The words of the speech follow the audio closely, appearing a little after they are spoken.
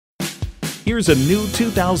Here's a new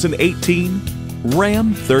 2018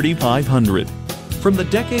 Ram 3500. From the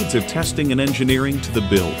decades of testing and engineering to the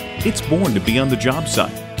build, it's born to be on the job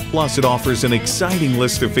site. Plus, it offers an exciting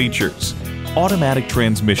list of features: automatic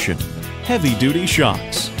transmission, heavy-duty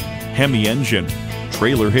shocks, Hemi engine,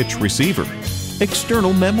 trailer hitch receiver,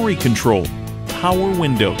 external memory control, power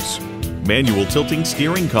windows, manual tilting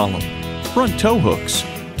steering column, front tow hooks,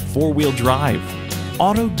 four-wheel drive,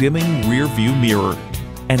 auto-dimming rear-view mirror,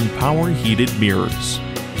 and power heated mirrors.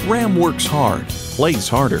 Ram works hard, plays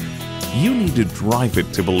harder. You need to drive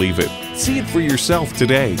it to believe it. See it for yourself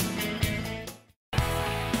today.